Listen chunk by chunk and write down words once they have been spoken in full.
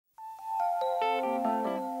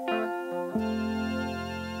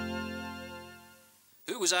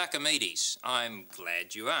was Archimedes? I'm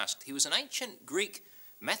glad you asked. He was an ancient Greek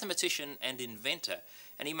mathematician and inventor,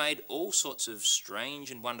 and he made all sorts of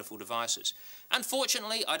strange and wonderful devices.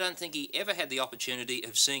 Unfortunately, I don't think he ever had the opportunity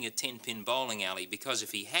of seeing a 10-pin bowling alley, because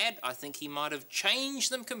if he had, I think he might have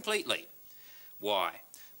changed them completely. Why?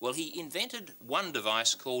 Well, he invented one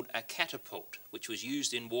device called a catapult, which was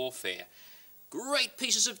used in warfare. Great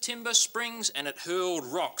pieces of timber, springs, and it hurled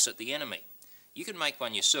rocks at the enemy. You can make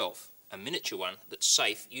one yourself, a miniature one that's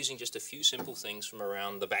safe, using just a few simple things from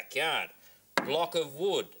around the backyard. Block of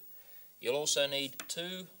wood. You'll also need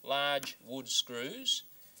 2 large wood screws,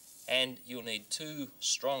 and you'll need 2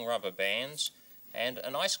 strong rubber bands and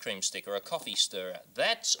an ice cream stick or a coffee stirrer.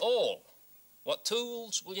 That's all. What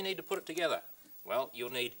tools will you need to put it together? Well,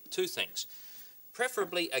 you'll need 2 things.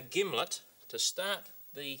 Preferably a gimlet to start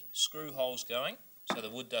the screw holes going so the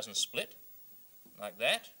wood doesn't split, like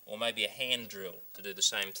that, or maybe a hand drill to do the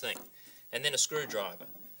same thing. And then a screwdriver.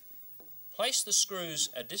 Place the screws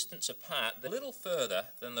a distance apart, a little further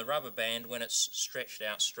than the rubber band when it's stretched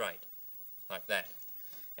out straight, like that.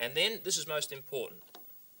 And then, this is most important,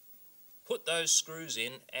 put those screws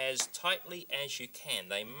in as tightly as you can.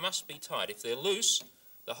 They must be tight. If they're loose,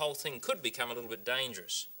 the whole thing could become a little bit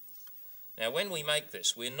dangerous. Now, when we make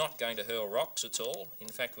this, we're not going to hurl rocks at all. In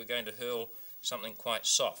fact, we're going to hurl something quite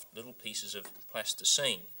soft, little pieces of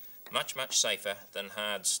plasticine. Much, much safer than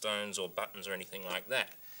hard stones or buttons or anything like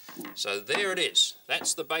that. So there it is.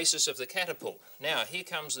 That's the basis of the catapult. Now, here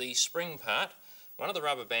comes the spring part. One of the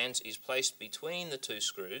rubber bands is placed between the 2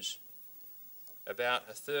 screws, about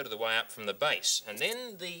a third of the way up from the base. And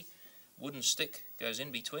then the wooden stick goes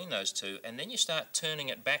in between those 2, and then you start turning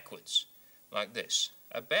it backwards, like this.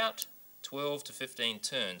 About 12 to 15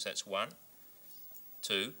 turns. That's 1,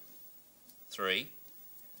 2, 3,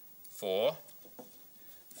 4,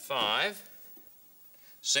 5,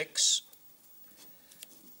 6,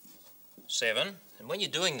 7, and when you're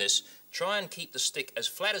doing this, try and keep the stick as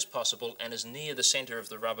flat as possible and as near the centre of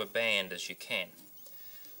the rubber band as you can.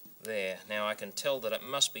 There, now I can tell that it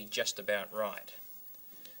must be just about right.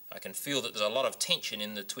 I can feel that there's a lot of tension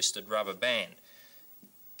in the twisted rubber band.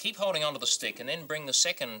 Keep holding onto the stick and then bring the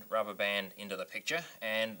second rubber band into the picture,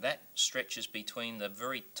 and that stretches between the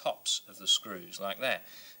very tops of the screws, like that.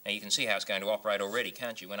 Now you can see how it's going to operate already,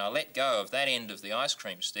 can't you? When I let go of that end of the ice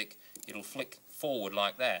cream stick, it'll flick forward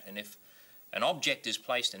like that, and if an object is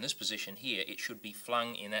placed in this position here, it should be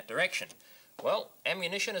flung in that direction. Well,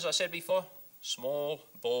 ammunition, as I said before, small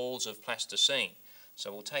balls of plasticine.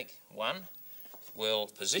 So we'll take one, we'll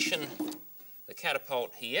position the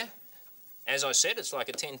catapult here. As I said, it's like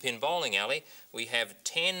a 10-pin bowling alley. We have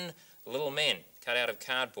 10 little men cut out of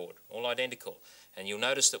cardboard, all identical. And you'll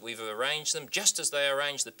notice that we've arranged them just as they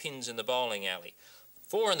arrange the pins in the bowling alley.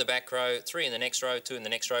 4 in the back row, 3 in the next row, 2 in the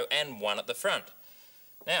next row, and 1 at the front.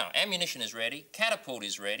 Now, ammunition is ready, catapult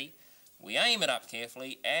is ready. We aim it up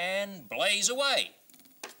carefully and blaze away.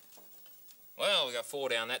 Well, we got 4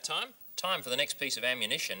 down that time. Time for the next piece of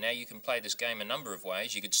ammunition. Now, you can play this game a number of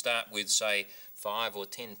ways. You could start with, say, 5 or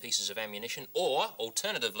 10 pieces of ammunition, or,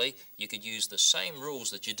 alternatively, you could use the same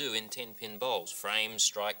rules that you do in 10-pin bowls, frames,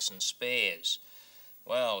 strikes and spares.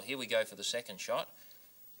 Well, here we go for the second shot.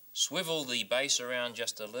 Swivel the base around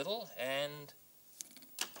just a little and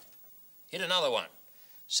hit another one.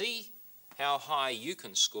 See how high you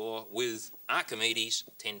can score with Archimedes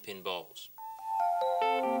 10-pin bowls.